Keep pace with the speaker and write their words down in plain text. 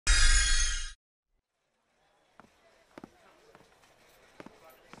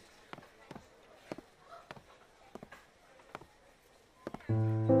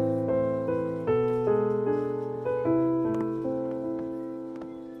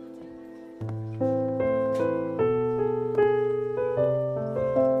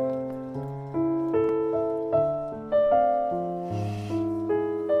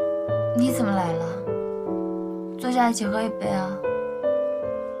在一起喝一杯啊？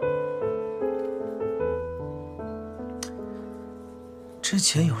之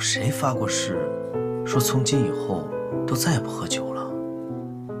前有谁发过誓，说从今以后都再也不喝酒了？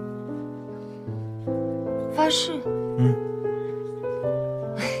发誓？嗯。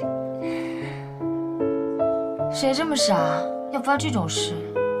谁这么傻要发这种誓？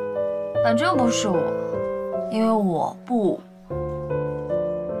反正不是我，因为我不。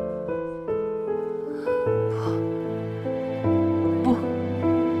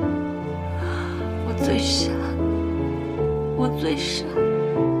 最傻，我最傻，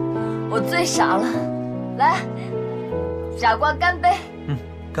我最傻了。来，傻瓜干杯！嗯，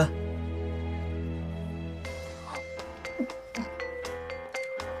干。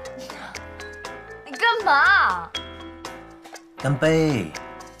你干嘛？干杯！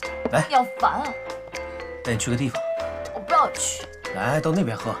来，你好烦啊！带你去个地方。我不要去。来，到那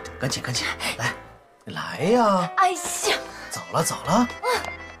边喝，赶紧赶紧，来，来呀！哎呀，走了走了，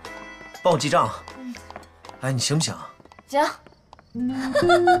帮我记账。 哎，你行不行？行。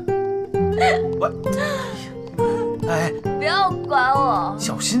我，哎，不要管我，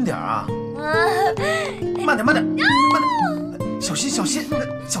小心点啊！慢点，慢点，慢点，小心，小心，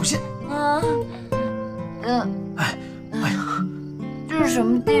小心！哎，哎呀，这是什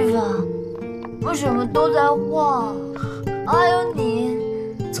么地方？为什么都在晃？还有你，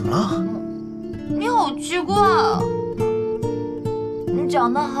怎么了？你好奇怪啊！你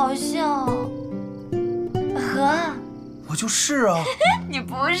长得好像。 何岸，我就是啊。你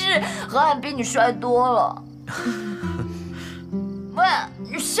不是，何岸比你帅多了。喂，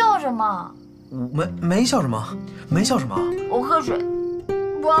你笑什么？没笑什么，没笑什么。我喝水，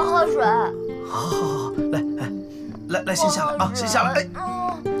我要喝水。好，好，好，来，哎，来，先下来啊，先下来。哎，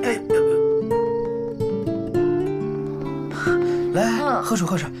哎，来，喝水，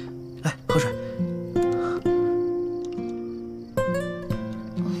喝水，来，喝水。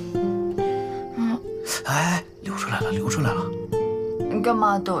 哎，流出来了，流出来了！你干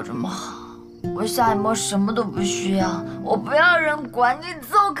嘛对我这么好？我夏以沫什么都不需要，我不要人管，你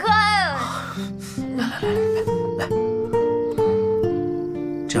走开！来，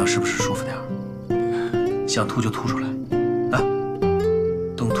这样是不是舒服点儿？想吐就吐出来，来，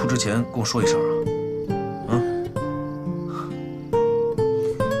等吐之前跟我说一声啊！嗯，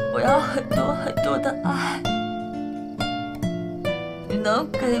我要很多很多的爱，你能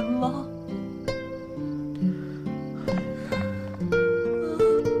给吗？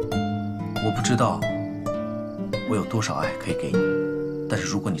 我不知道我有多少爱可以给你，但是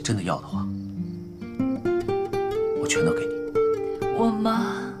如果你真的要的话，我全都给你。我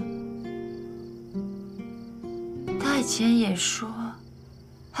妈，她以前也说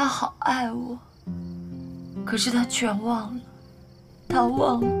她好爱我，可是她全忘了，她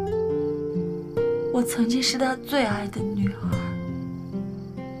忘了我曾经是她最爱的女儿。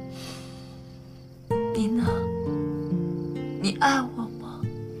你呢？你爱我吗？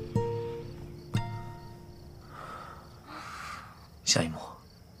 夏以沫，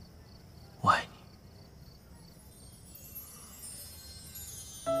我爱你。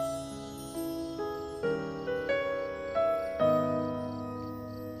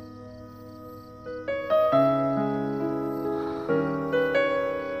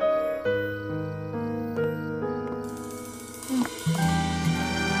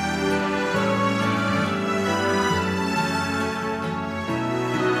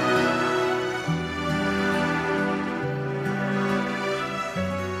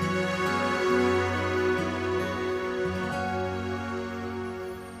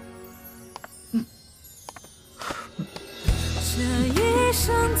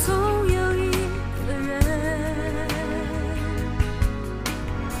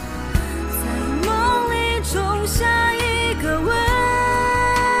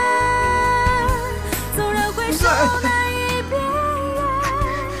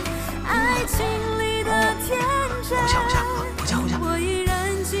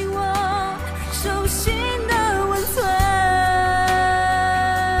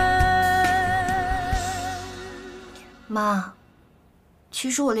妈，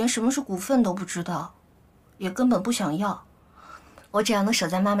其实我连什么是股份都不知道，也根本不想要。我只要能守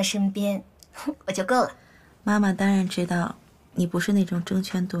在妈妈身边，我就够了。妈妈当然知道你不是那种争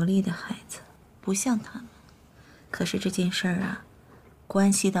权夺利的孩子，不像他们。可是这件事儿啊，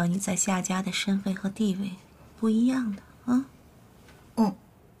关系到你在夏家的身份和地位，不一样的啊。嗯。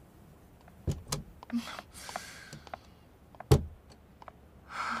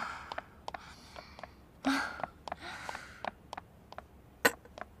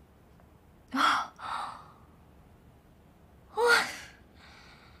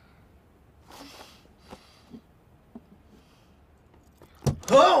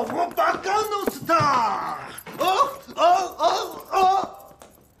我把刚弄死他！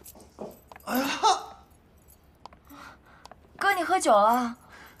哎呀！哥，你喝酒了？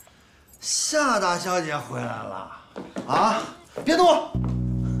夏大小姐回来了啊！别动！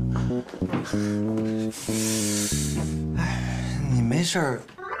哎，你没事儿，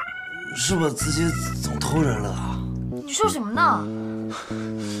是不是自己总偷着乐啊？你说什么呢？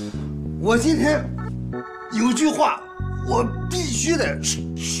我今天有句话，我必须得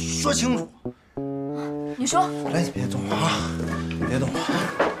说清楚。你说。来，你别动啊！别动！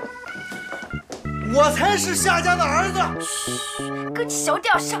我才是夏家的儿子。哥，你小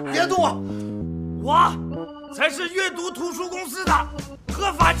点声！别动啊！我才是阅读图书公司的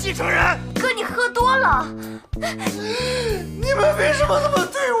合法继承人。哥，你喝多了。你们为什么这么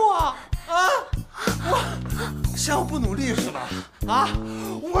对我啊？我想我不努力是吧？啊，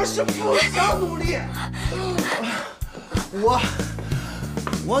我是不想努力。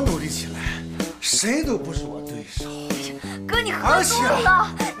我努力起来，谁都不是我对手。哥，你喝多了。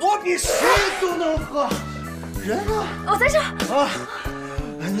我比谁都能喝。人呢？我在这儿。啊，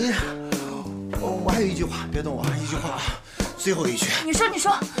我还有一句话，别动我，一句话，最后一句。你说。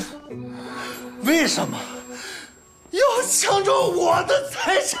为什么要抢走我的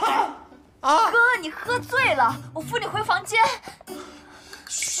财产？啊！哥，你喝醉了，我扶你回房间。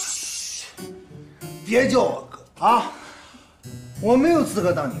嘘，别叫我哥啊！我没有资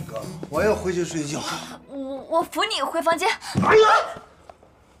格当你哥，我要回去睡觉。我扶你回房间。哎呀！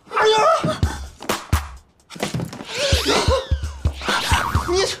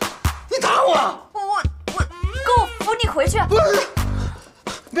你打我！哥，我扶你回去。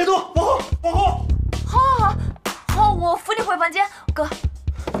别动，往后。好，我扶你回房间，哥。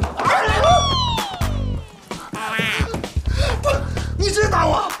不，你真打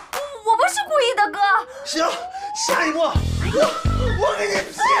我！我不是故意的，哥。行，下一步我给你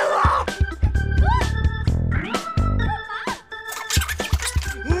拼了！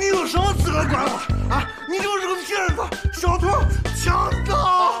你有什么资格管我啊？你就是个骗子、小偷、强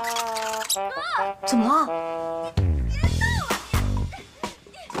盗！怎么了？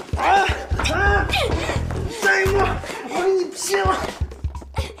下一步我给你拼了！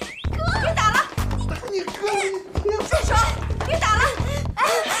哥，别打了！你哥，你住手！别打了！哎，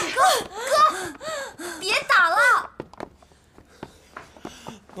哥，别打了！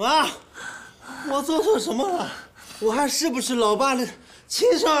妈，我做错什么了？我还是不是老爸的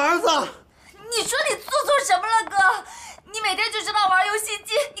亲生儿子？你说你做错什么了，哥？你每天就知道玩游戏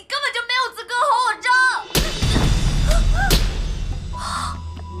机，你根本就没有资格和我争。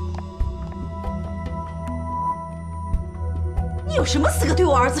你有什么资格对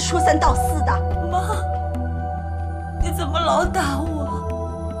我儿子说三道四的？妈，你怎么老打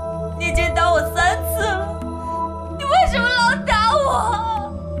我？你已经打我3次了，你为什么老打我？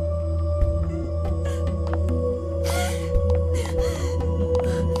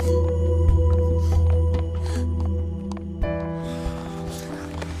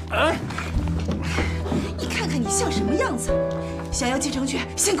你看看你像什么样子！想要继承权，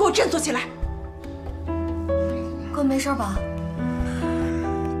先给我振作起来！哥没事吧？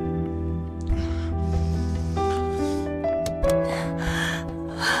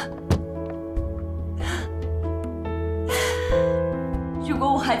如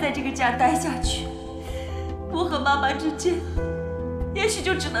果我还在这个家待下去，我和妈妈之间，也许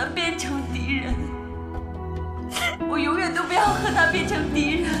就只能变成敌人。我永远都不要和她变成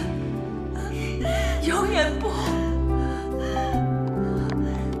敌人，永远不。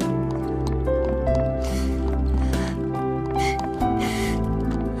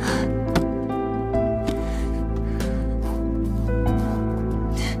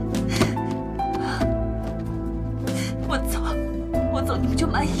我走，你们就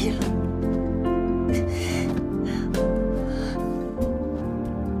满意了。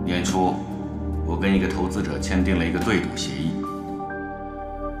年初，我跟一个投资者签订了一个对赌协议。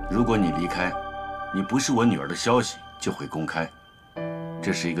如果你离开，你不是我女儿的消息就会公开，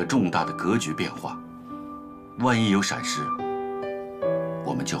这是一个重大的格局变化。万一有闪失，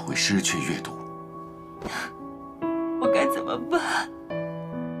我们就会失去阅读。我该怎么办？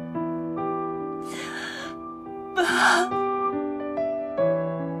爸，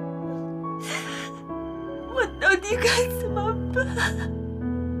我到底该怎么办？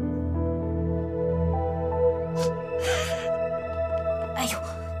哎呦，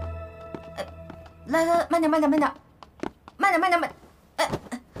来，慢点，哎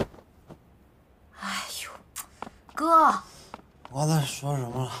呦，哥，我在说什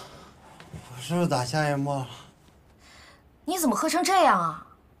么了？我是不是打夏夜沫了？你怎么喝成这样啊？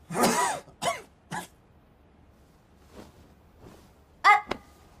哎，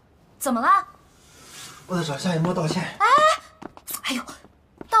怎么了？我得找夏以沫道歉。哎呦，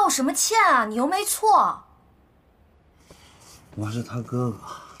道什么歉啊？你又没错。我是他哥哥，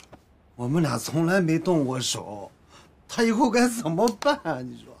我们俩从来没动过手，他以后该怎么办啊？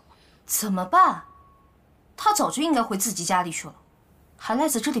你说？怎么办？他早就应该回自己家里去了，还赖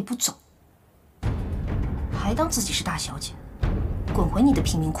在这里不走，还当自己是大小姐，滚回你的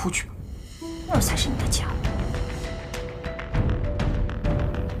贫民窟去吧，那儿才是你的家。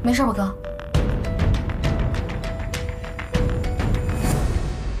没事吧，哥？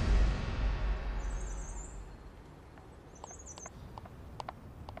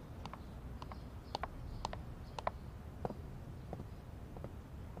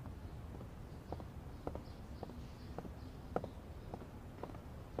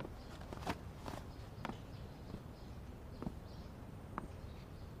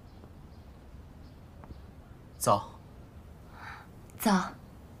早。早。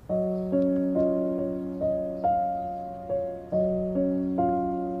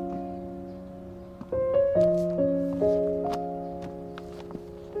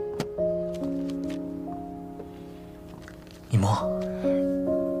以沫，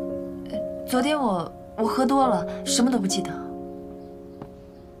昨天我喝多了，什么都不记得。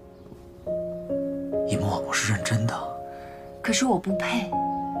以沫，我是认真的。可是我不配。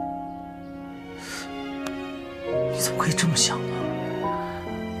你怎么可以这么想呢？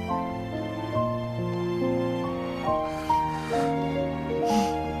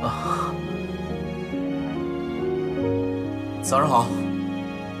早上好。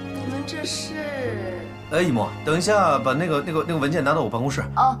你们这是？哎，以沫，等一下，把那个文件拿到我办公室。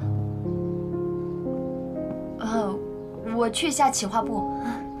哦。我去一下企划部。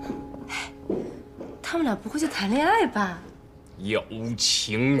他们俩不会在谈恋爱吧？有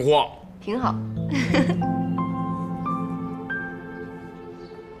情况。挺好。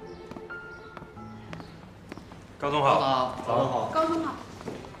高总好。早上好。高总好。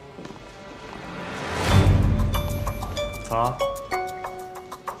早。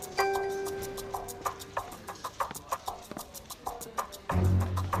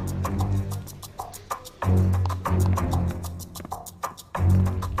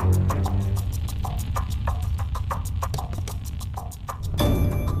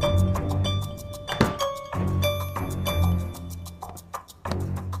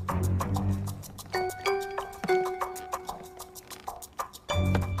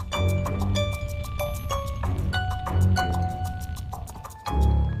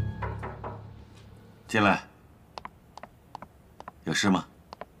进来，有事吗？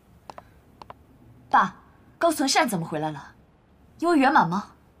爸，高存善怎么回来了？因为圆满吗？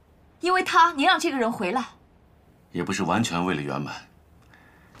因为他，您让这个人回来？也不是完全为了圆满。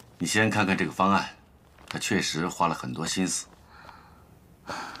你先看看这个方案，他确实花了很多心思。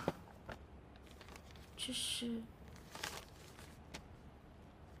这是……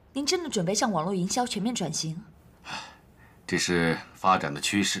您真的准备向网络营销全面转型？这是发展的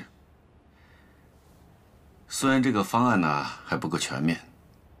趋势。虽然这个方案呢还不够全面，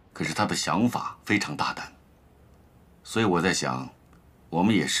可是他的想法非常大胆，所以我在想，我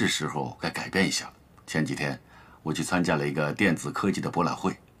们也是时候该改变一下了。前几天我去参加了一个电子科技的博览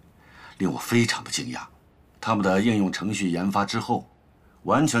会，令我非常的惊讶。他们的应用程序研发之后，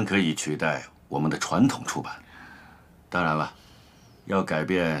完全可以取代我们的传统出版。当然了，要改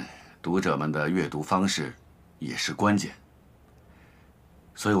变读者们的阅读方式也是关键。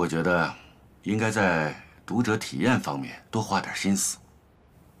所以我觉得应该在读者体验方面多花点心思。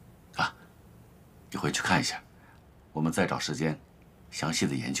啊，你回去看一下，我们再找时间详细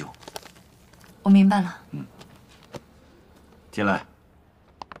的研究。我明白了。进来。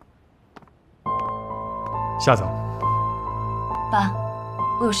夏总。爸，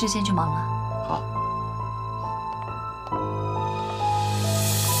我有事先去忙了。好。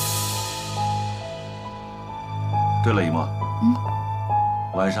对了，以沫。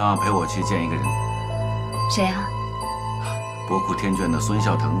晚上陪我去见一个人。谁啊？博库天卷的孙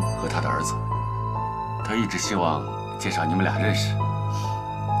孝腾和他的儿子，他一直希望介绍你们俩认识。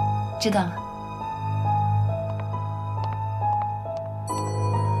知道了。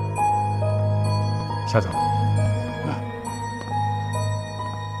夏总。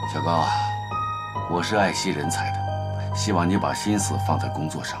小高啊，我是爱惜人才的，希望你把心思放在工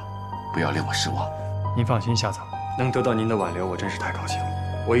作上，不要令我失望。您放心，夏总，能得到您的挽留，我真是太高兴了。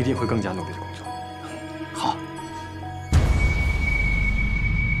我一定会更加努力的工作。好。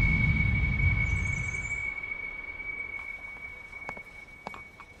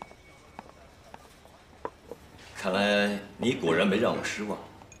看来你果然没让我失望。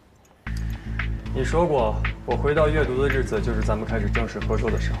你说过，我回到阅读的日子就是咱们开始正式合作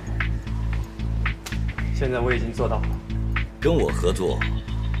的时候。现在我已经做到了。跟我合作，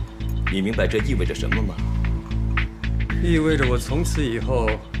你明白这意味着什么吗？意味着我从此以后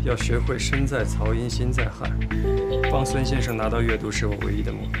要学会身在曹营心在汉，帮孙先生拿到阅读是我唯一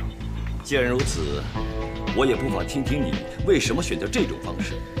的目标。既然如此，我也不妨听听你为什么选择这种方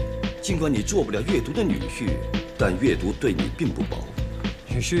式。尽管你做不了阅读的女婿，但阅读对你并不薄。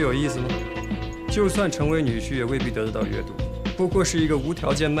女婿有意思吗？就算成为女婿，也未必得到阅读，不过是一个无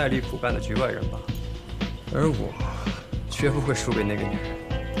条件卖力苦干的局外人罢了。而我，绝不会输给那个女人。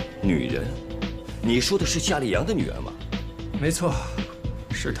女人？你说的是夏丽阳的女儿吗？没错，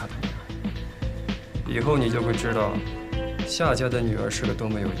是她的女儿。以后你就会知道，夏家的女儿是个多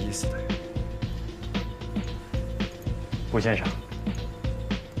么有意思的人。顾先生，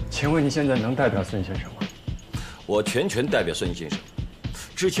请问你现在能代表孙先生吗？我全权代表孙先生。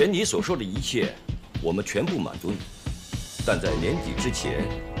之前你所说的一切，我们全部满足你。但在年底之前，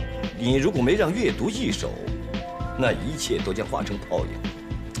你如果没让阅读易手，那一切都将化成泡影。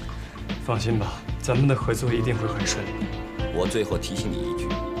放心吧，咱们的合作一定会很顺利。我最后提醒你一句，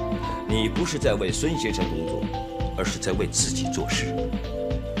你不是在为孙先生工作，而是在为自己做事。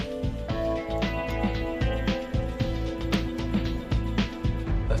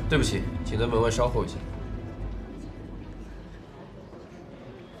对不起，请在门外稍候一下。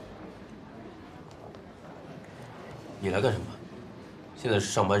你来干什么？现在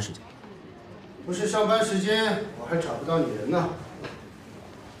是上班时间。不是上班时间，我还找不到你人呢。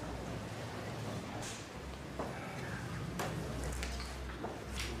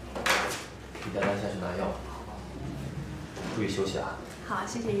你带他下去拿药，注意休息啊。好，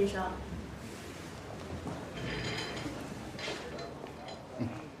谢谢医生。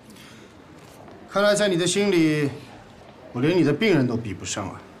看来在你的心里，我连你的病人都比不上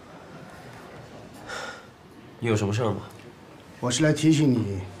啊。你有什么事儿吗？我是来提醒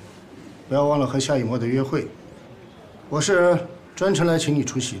你，不要忘了和夏以沫的约会。我是专程来请你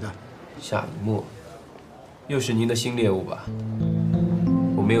出席的。夏以沫，又是您的新猎物吧？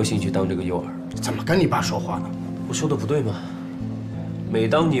我没有兴趣当这个诱饵。怎么跟你爸说话呢？我说的不对吗？每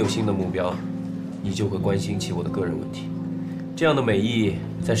当你有新的目标，你就会关心起我的个人问题。这样的美意，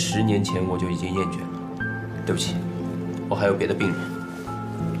在10年前我就已经厌倦了。对不起，我还有别的病人。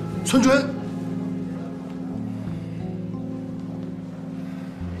村准，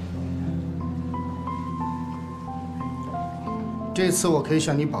这次我可以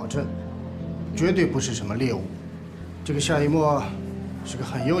向你保证，绝对不是什么猎物。这个夏以沫是个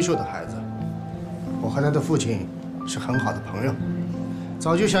很优秀的孩子，我和他的父亲是很好的朋友，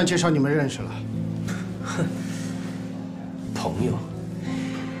早就想介绍你们认识了。哼，朋友？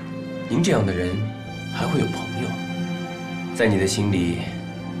您这样的人还会有朋友？在你的心里，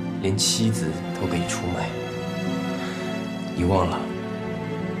连妻子都可以出卖。你忘了，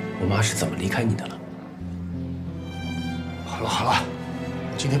我妈是怎么离开你的了？好了好了，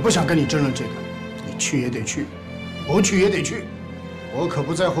我今天不想跟你争论这个，你去也得去，不去也得去，我可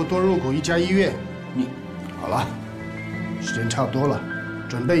不在乎多入股一家医院。你，好了，时间差不多了，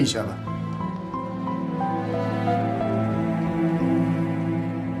准备一下吧。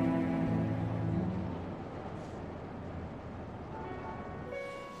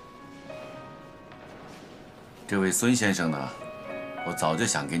这位孙先生呢，我早就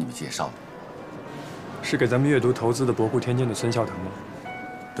想给你们介绍了。是给咱们阅读投资的博固天监的孙孝腾吗？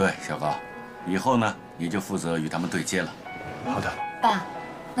对，小高，以后呢，你就负责与他们对接了。好的。爸，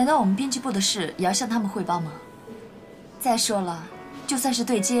难道我们编辑部的事也要向他们汇报吗？再说了，就算是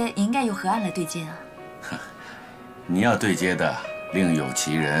对接，也应该由何岸来对接啊。你要对接的另有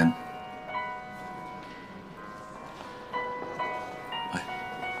其人。哎，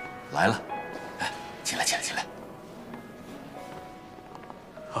来了，哎，进来，进来，进来。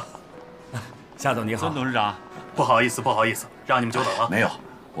夏总你好，孙董事长，不好意思，不好意思，让你们久等了。没有，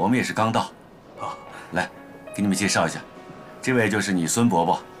我们也是刚到。啊，来，给你们介绍一下，这位就是你孙伯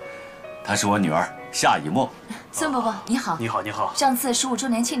伯，她是我女儿夏以沫。孙伯伯，你好。你好，你好。上次15周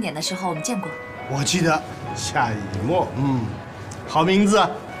年庆典的时候，我们见过。我记得夏以沫，好名字啊。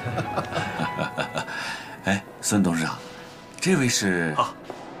哎，孙董事长，这位是？啊，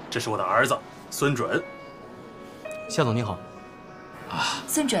这是我的儿子孙准。夏总你好。啊，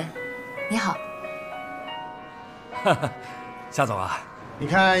孙准，你好。夏总啊，你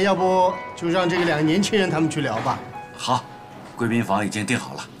看，要不就让这个2个年轻人他们去聊吧。好，贵宾房已经订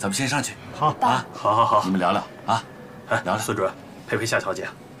好了，咱们先上去。好啊，好好好，你们聊聊啊。哎，聊聊。孙准，陪陪夏小姐。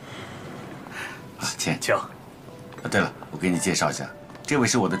请。请。对了，我给你介绍一下，这位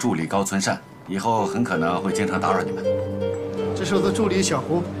是我的助理高存善，以后很可能会经常打扰你们。这是我的助理小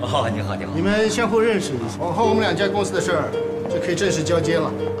胡。哦，你好，你好。你们相互认识一下，往后我们2家公司的事儿就可以正式交接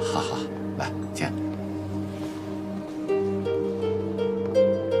了。好好，来，请。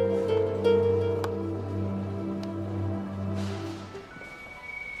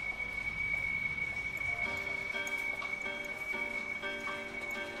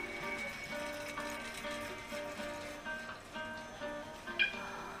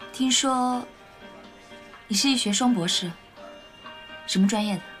听说你是医学双博士，什么专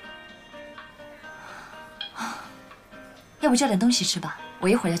业的？要不叫点东西吃吧，我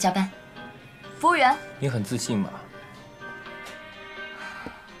一会儿要加班。服务员，你很自信吗？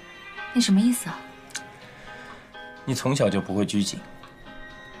你什么意思啊？你从小就不会拘谨，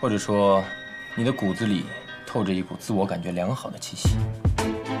或者说，你的骨子里透着一股自我感觉良好的气息。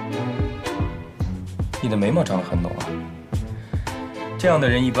你的眉毛长得很浓啊，这样的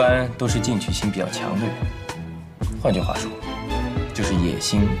人一般都是进取心比较强的人。换句话说，就是野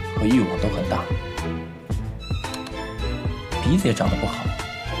心和欲望都很大。鼻子也长得不好，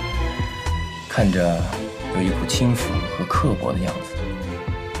看着有一股轻浮和刻薄的样子。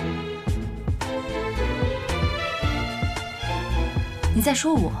你在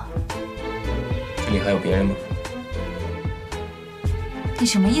说我？这里还有别人吗？你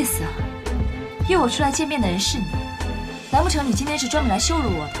什么意思啊？约我出来见面的人是你，难不成你今天是专门来羞辱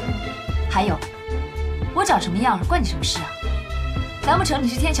我的？还有，我长什么样关你什么事啊？难不成你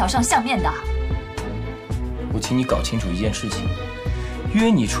是天桥上相面的？我请你搞清楚一件事情，约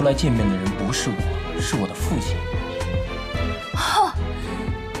你出来见面的人不是我，是我的父亲。哦，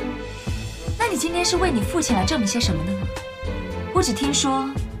那你今天是为你父亲来证明些什么呢？我只听说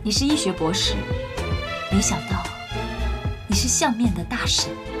你是医学博士，没想到你是相面的大神。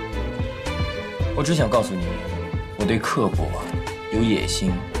我只想告诉你，我对刻薄、有野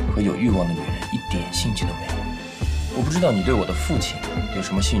心和有欲望的女人一点兴趣都没有。我不知道你对我的父亲有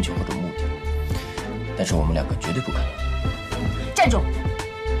什么兴趣或者目的，但是我们两个绝对不可能。站住！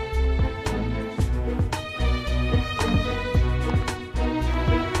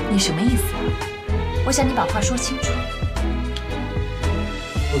你什么意思啊？我想你把话说清楚。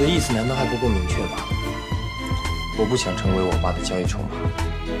我的意思难道还不够明确吗？我不想成为我爸的交易筹码。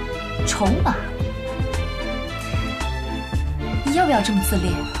筹码？你要不要这么自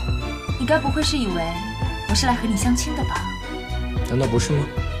恋？你该不会是以为我是来和你相亲的吧？难道不是吗？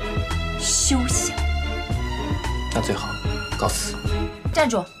休想！那最好，告辞。站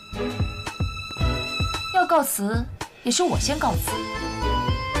住！要告辞，也是我先告辞。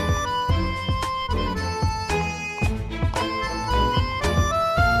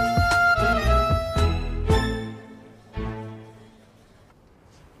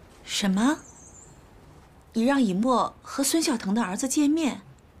什么？你让以沫和孙孝腾的儿子见面，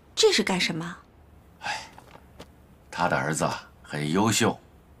这是干什么？他的儿子很优秀，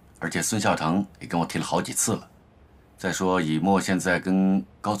而且孙孝腾也跟我提了好几次了。再说以沫现在跟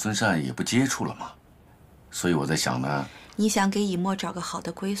高存善也不接触了嘛，所以我在想呢。你想给以沫找个好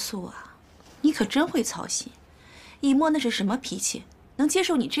的归宿啊？你可真会操心。以沫那是什么脾气，能接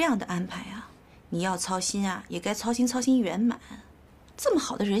受你这样的安排啊？你要操心啊，也该操心圆满。这么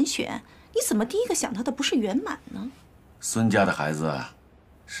好的人选，你怎么第一个想到的不是圆满呢？孙家的孩子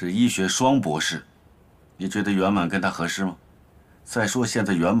是医学双博士，你觉得圆满跟他合适吗？再说现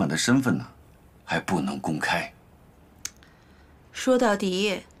在圆满的身份呢，还不能公开。说到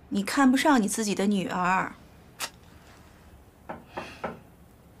底，你看不上你自己的女儿。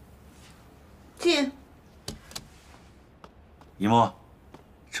进。以沫，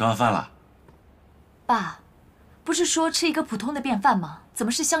吃完饭了？爸，不是说吃一个普通的便饭吗？怎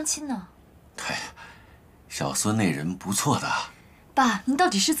么是相亲呢？哎，小孙那人不错的。爸，您到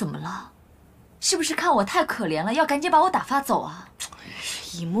底是怎么了？是不是看我太可怜了，要赶紧把我打发走啊？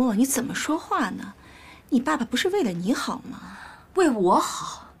以沫，你怎么说话呢？你爸爸不是为了你好吗？为我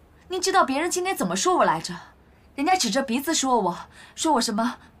好？您知道别人今天怎么说我来着？人家指着鼻子说我什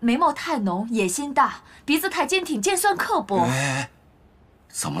么眉毛太浓，野心大，鼻子太坚挺，尖酸刻薄。哎，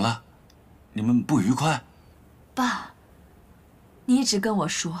怎么了？你们不愉快？爸，你一直跟我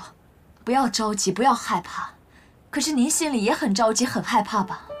说，不要着急，不要害怕。可是您心里也很着急，很害怕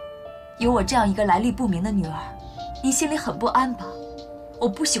吧？有我这样一个来历不明的女儿，您心里很不安吧？我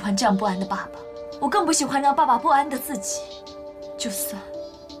不喜欢这样不安的爸爸，我更不喜欢让爸爸不安的自己。就算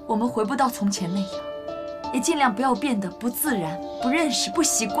我们回不到从前那样，也尽量不要变得不自然、不认识、不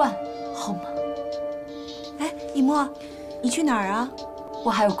习惯，好吗？哎，以沫，你去哪儿啊？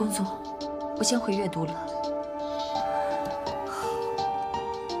我还有工作，我先回阅读了。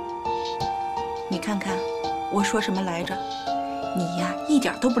你看看，我说什么来着？你呀，一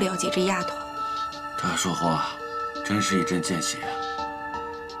点都不了解这丫头。她说话真是一针见血啊！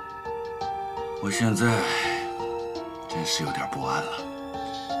我现在真是有点不安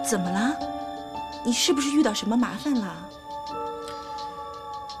了。怎么了？你是不是遇到什么麻烦了？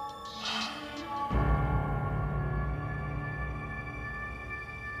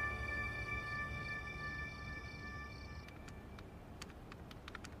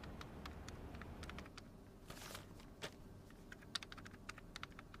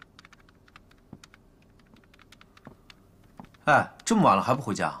这么晚了还不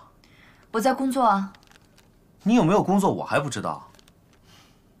回家？我在工作啊。你有没有工作我还不知道。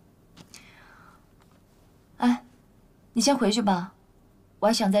哎，你先回去吧，我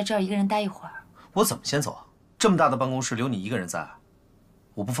还想在这儿一个人待一会儿。我怎么先走啊？这么大的办公室留你一个人在，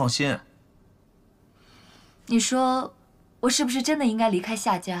我不放心。你说，我是不是真的应该离开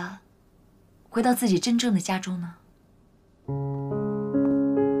夏家，回到自己真正的家中呢？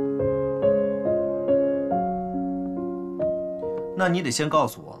那你得先告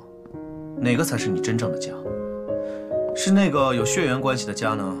诉我，哪个才是你真正的家？是那个有血缘关系的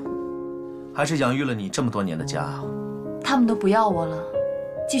家呢，还是养育了你这么多年的家啊？他们都不要我了，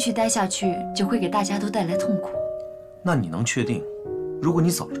继续待下去只会给大家都带来痛苦。那你能确定，如果你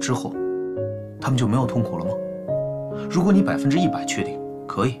走了之后，他们就没有痛苦了吗？如果你100%确定，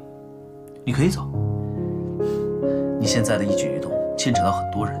可以，你可以走。你现在的一举一动牵扯到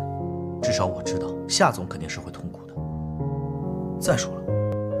很多人，至少我知道夏总肯定是会痛苦的。再说了，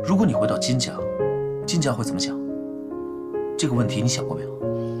如果你回到金家，金家会怎么想？这个问题你想过没有？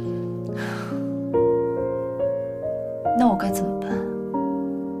那我该怎么办？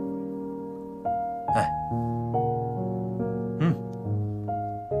哎，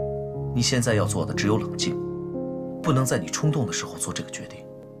你现在要做的只有冷静，不能在你冲动的时候做这个决定。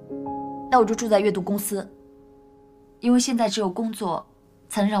那我就住在阅读公司，因为现在只有工作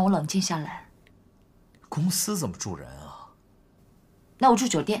才能让我冷静下来。公司怎么住人啊？那我住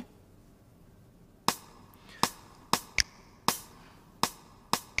酒店。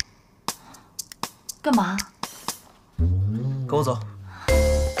干嘛？跟我走。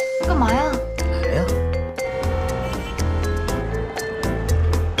干嘛呀？来呀！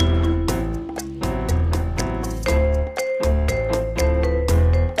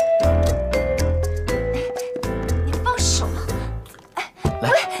你放手！来，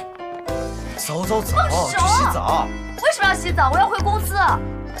走走走，放手！去洗澡。为什么要洗澡？我要回公司。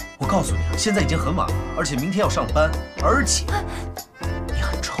我告诉你啊，现在已经很晚了，而且明天要上班，而且你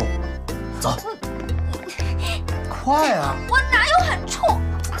很臭。走，快啊！我哪有很臭？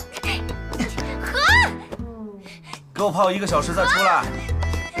何岸，给我泡1个小时再出来。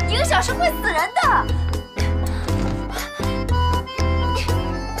1个小时会死人的。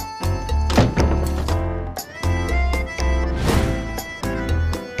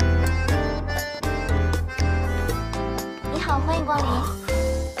你好，欢迎光临。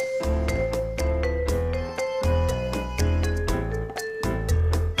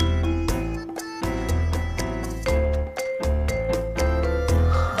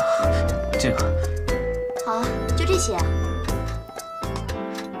这个好啊，就这些啊。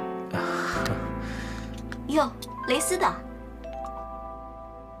哟，蕾丝的。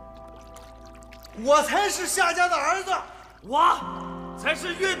我才是夏家的儿子，我才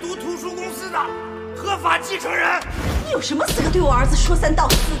是阅读图书公司的合法继承人。你有什么资格对我儿子说三道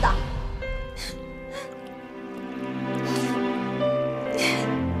四的？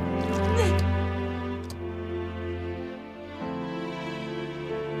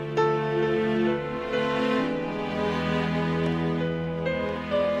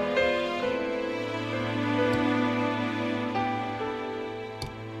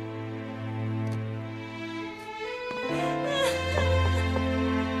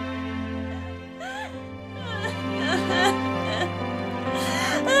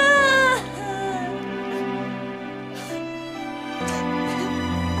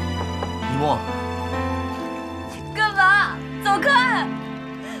干嘛？走开！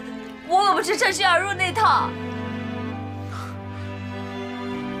我可不是趁虚而入那套。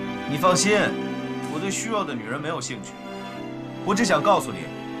你放心，我对虚弱的女人没有兴趣。我只想告诉你，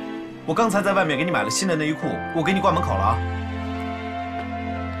我刚才在外面给你买了新的内衣裤，我给你挂门口了啊。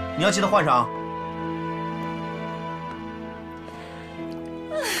你要记得换上啊。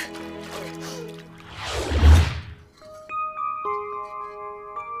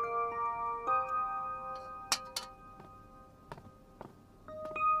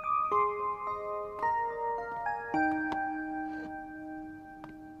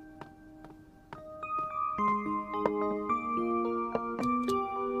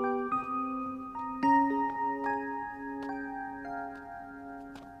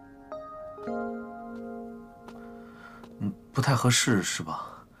不太合适是吧？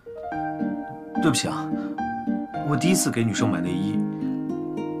对不起啊，我第一次给女生买内衣，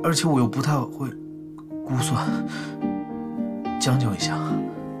而且我又不太会估算，将就一下。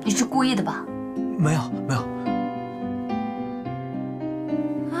你是故意的吧？没有没有。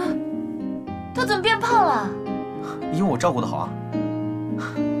啊，他怎么变胖了？因为我照顾得好啊。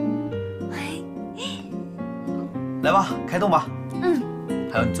来吧，开动吧。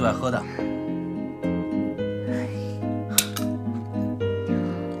还有你最爱喝的。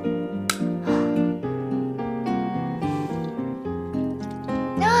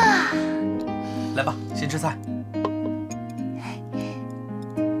来吧，先吃菜。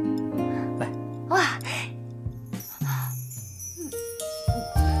来，哇，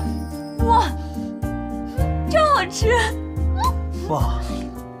哇，真好吃！哇，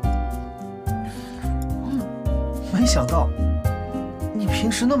没想到你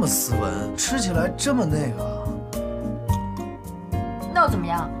平时那么斯文，吃起来这么那个。那又怎么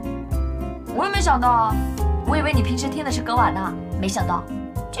样？我也没想到啊，我以为你平时听的是格瓦纳，没想到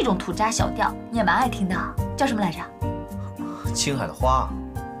这种土渣小调你也蛮爱听的，叫什么来着？青海的花。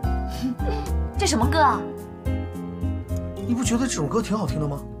这什么歌啊？你不觉得这种歌挺好听的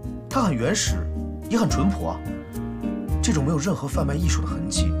吗？它很原始，也很淳朴啊。这种没有任何贩卖艺术的痕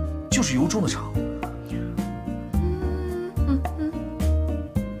迹，就是由衷的唱。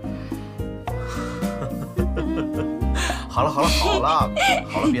好了好了好了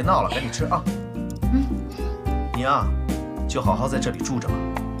好了，别闹了，赶紧吃啊！你啊，就好好在这里住着吧，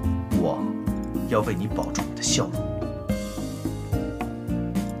我要为你保住你的笑容。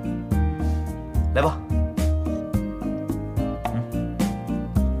来吧。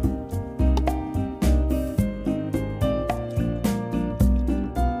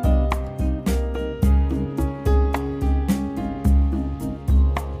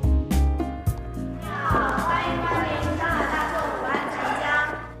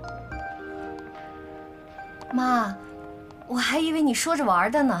妈，我还以为你说着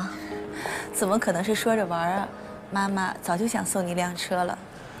玩的呢。怎么可能是说着玩啊？妈妈早就想送你辆车了。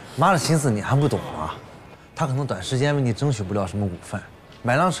妈的心思你还不懂啊？她可能短时间为你争取不了什么股份，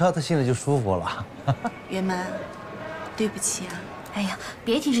买辆车她心里就舒服了。圆满，对不起啊。哎呀，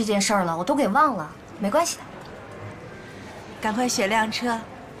别提这件事儿了，我都给忘了，没关系的。赶快选辆车。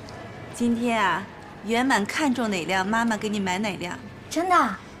今天啊，圆满看中哪辆，妈妈给你买哪辆。真的？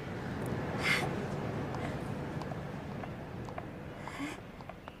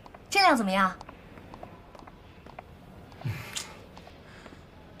这辆怎么样？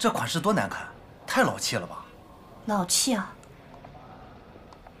这款式多难看，太老气了吧？老气啊。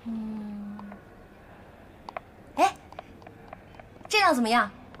哎，这辆怎么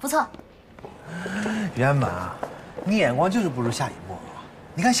样？不错。圆满啊，你眼光就是不如夏以沫啊！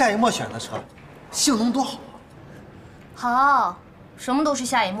你看夏以沫选的车，性能多好啊！好，什么都是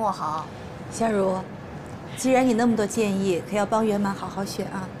夏以沫好。夏如，既然你那么多建议，可要帮圆满好好选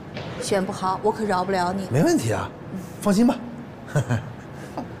啊。选不好，我可饶不了你。没问题啊，放心吧。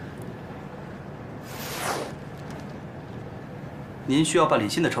您需要办理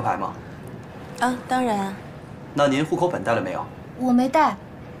新的车牌吗？啊，当然啊。那您户口本带了没有？我没带。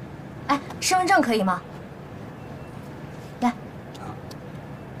哎，身份证可以吗？来。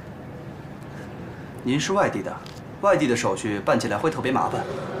您是外地的，外地的手续办起来会特别麻烦。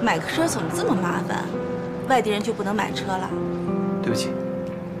买个车怎么这么麻烦？外地人就不能买车了？对不起。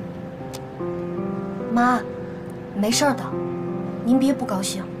妈，没事的，您别不高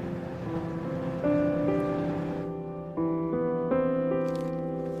兴。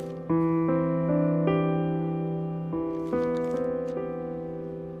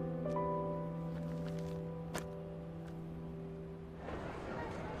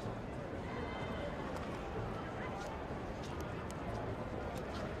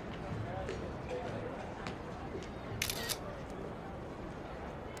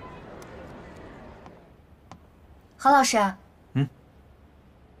郝老师，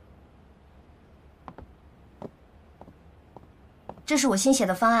这是我新写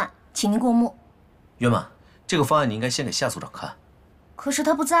的方案，请您过目。圆满，这个方案你应该先给夏组长看。可是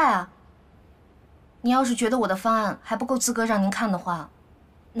他不在啊。你要是觉得我的方案还不够资格让您看的话，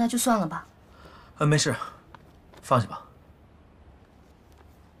那就算了吧。没事，放下吧。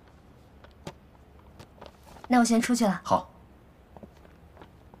那我先出去了。好。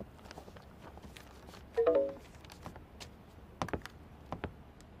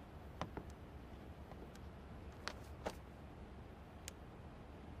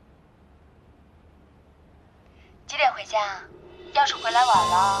几点回家？要是回来晚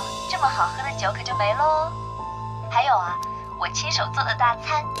了，这么好喝的酒可就没喽。还有啊，我亲手做的大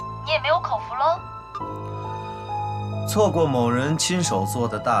餐，你也没有口福喽。错过某人亲手做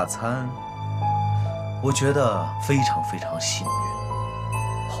的大餐，我觉得非常非常幸运。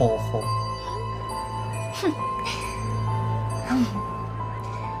吼吼。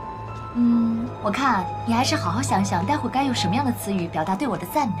我看你还是好好想想，待会该用什么样的词语表达对我的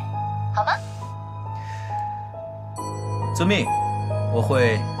赞美，好吗？遵命，我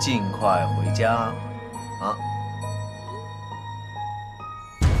会尽快回家。啊。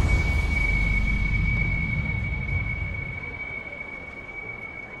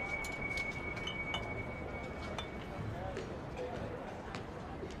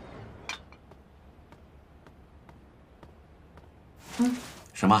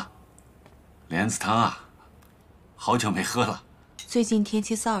什么？莲子汤啊？好久没喝了。最近天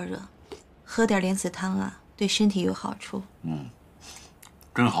气燥热，喝点莲子汤啊，对身体有好处。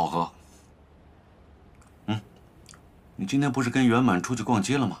真好喝。你今天不是跟圆满出去逛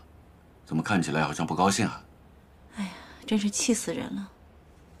街了吗？怎么看起来好像不高兴啊？哎呀，真是气死人了！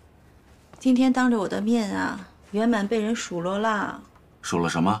今天当着我的面啊，圆满被人数落了。数落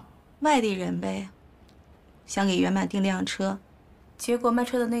什么？外地人呗，想给圆满订辆车，结果卖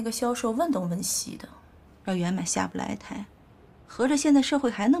车的那个销售问东问西的，让圆满下不来台。合着现在社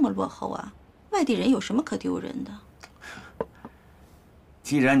会还那么落后啊？外地人有什么可丢人的？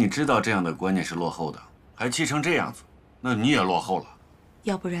既然你知道这样的观念是落后的，还气成这样子，那你也落后了。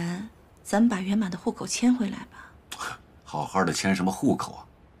要不然，咱们把圆满的户口迁回来吧。好好的迁什么户口啊？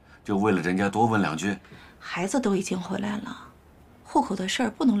就为了人家多问两句？孩子都已经回来了，户口的事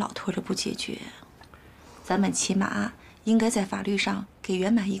儿不能老拖着不解决。咱们起码应该在法律上给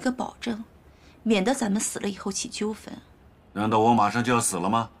圆满一个保证，免得咱们死了以后起纠纷。难道我马上就要死了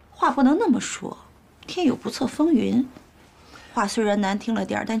吗？话不能那么说，天有不测风云。话虽然难听了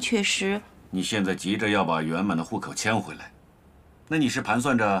点，但确实。你现在急着要把圆满的户口迁回来，那你是盘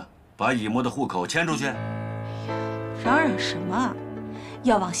算着把以沫的户口迁出去？嚷嚷什么？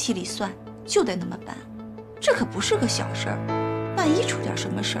要往细里算，就得那么办。这可不是个小事儿，万一出点什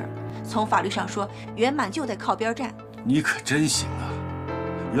么事儿，从法律上说，圆满就得靠边站。你可真行啊！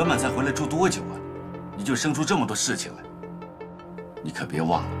圆满才回来住多久啊？你就生出这么多事情来。你可别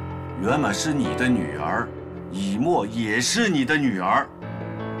忘了，圆满是你的女儿，以沫也是你的女儿。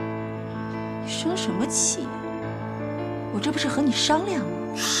你生什么气？我这不是和你商量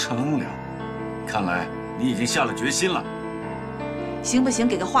吗？商量？看来你已经下了决心了。行不行？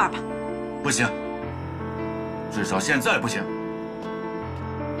给个话吧。不行，至少现在不行。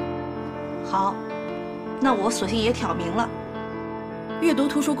好，那我索性也挑明了，阅读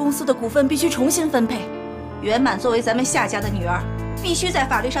图书公司的股份必须重新分配。圆满作为咱们夏家的女儿，必须在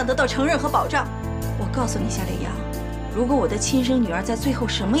法律上得到承认和保障。我告诉你，夏磊阳，如果我的亲生女儿在最后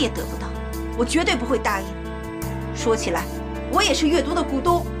什么也得不到，我绝对不会答应。说起来，我也是阅读的股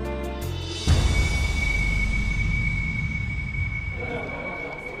东。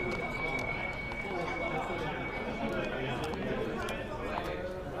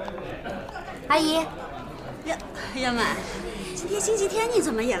阿姨，圆满，今天星期天你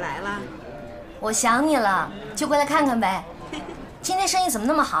怎么也来了？我想你了，就过来看看呗。今天生意怎么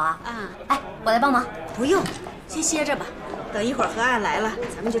那么好啊？哎，我来帮忙。不用，先歇着吧。等一会儿何岸来了，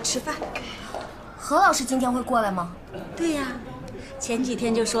咱们就吃饭。何老师今天会过来吗？对呀，前几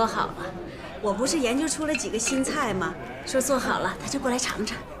天就说好了。我不是研究出了几个新菜吗？说做好了他就过来尝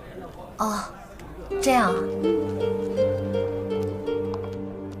尝。哦，这样啊。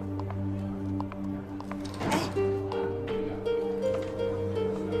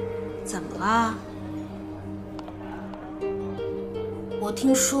怎么了？我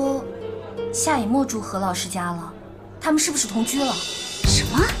听说夏以沫住何老师家了，他们是不是同居了？什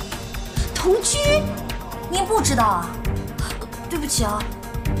么？同居？您不知道啊？对不起啊，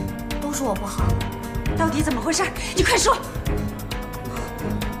都是我不好。到底怎么回事？你快说！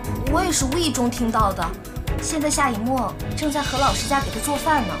我也是无意中听到的。现在夏以沫正在何老师家给他做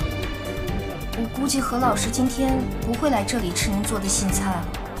饭呢。我估计何老师今天不会来这里吃您做的新菜了。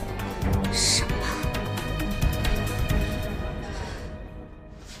什么？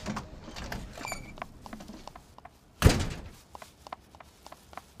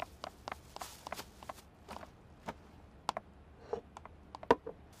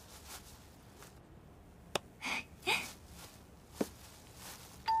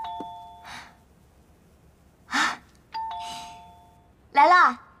来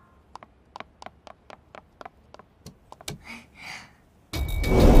啦！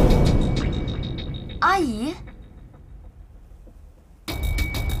阿姨，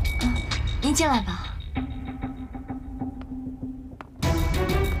您进来吧。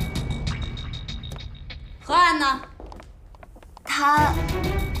何岸呢？他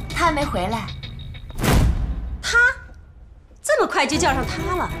还没回来。他？这么快就叫上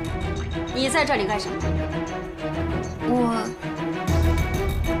他了？你在这里干什么？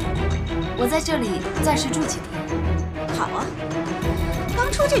我在这里暂时住几天。好啊，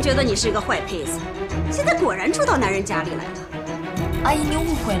当初就觉得你是个坏胚子，现在果然住到男人家里来了。阿姨，您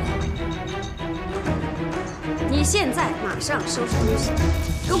误会了。你现在马上收拾东西，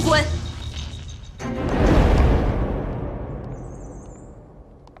给我滚！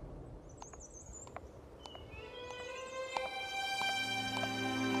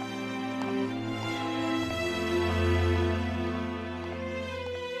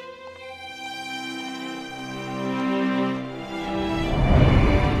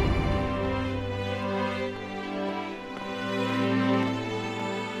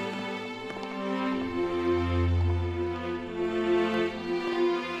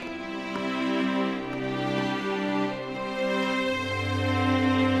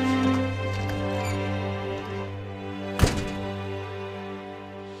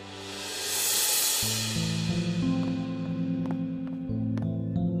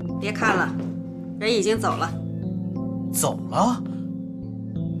别看了，人已经走了。走了？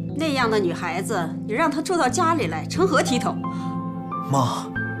那样的女孩子，你让她住到家里来，成何体统？妈，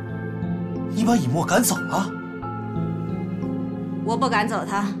你把以沫赶走了？我不赶走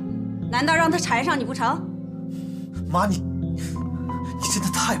她，难道让她缠上你不成？妈，你真的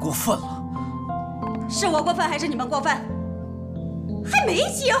太过分了。是我过分还是你们过分？还没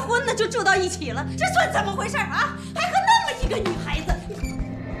结婚呢就住到一起了，这算怎么回事啊？还和那么一个女孩子，